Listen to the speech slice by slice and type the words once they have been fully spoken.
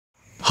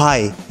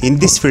Hi, in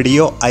this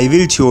video I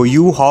will show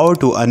you how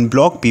to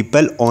unblock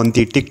people on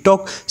the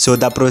TikTok. So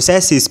the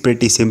process is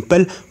pretty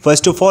simple.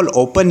 First of all,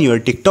 open your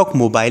TikTok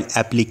mobile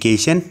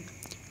application.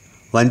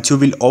 Once you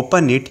will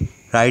open it,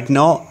 right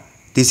now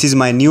this is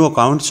my new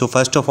account. So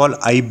first of all,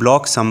 I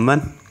block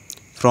someone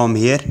from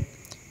here.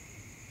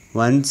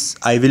 Once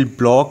I will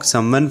block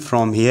someone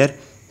from here,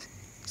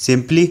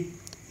 simply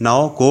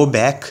now go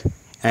back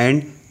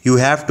and you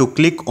have to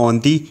click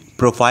on the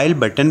profile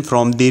button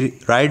from the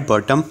right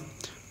bottom.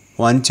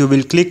 Once you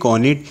will click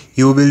on it,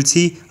 you will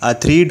see a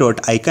three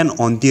dot icon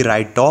on the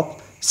right top.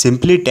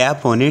 Simply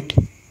tap on it.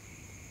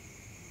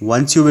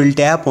 Once you will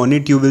tap on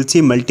it, you will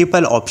see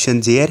multiple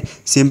options here.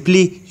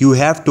 Simply you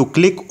have to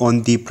click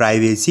on the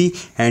privacy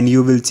and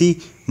you will see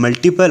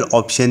multiple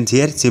options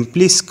here.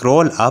 Simply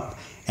scroll up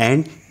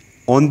and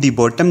on the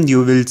bottom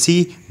you will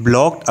see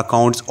blocked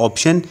accounts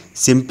option.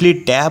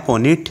 Simply tap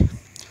on it.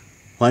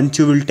 Once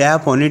you will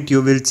tap on it,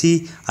 you will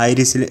see I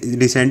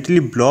recently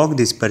blocked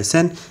this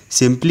person.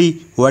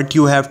 Simply what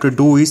you have to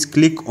do is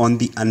click on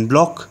the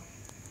unblock.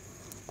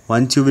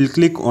 Once you will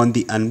click on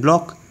the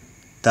unblock,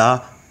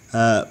 the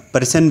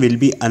person will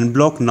be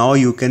unblocked. Now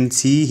you can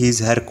see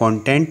her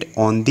content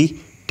on the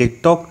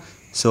TikTok.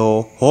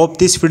 So hope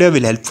this video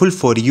will helpful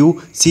for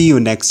you. See you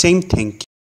next time. Thank you.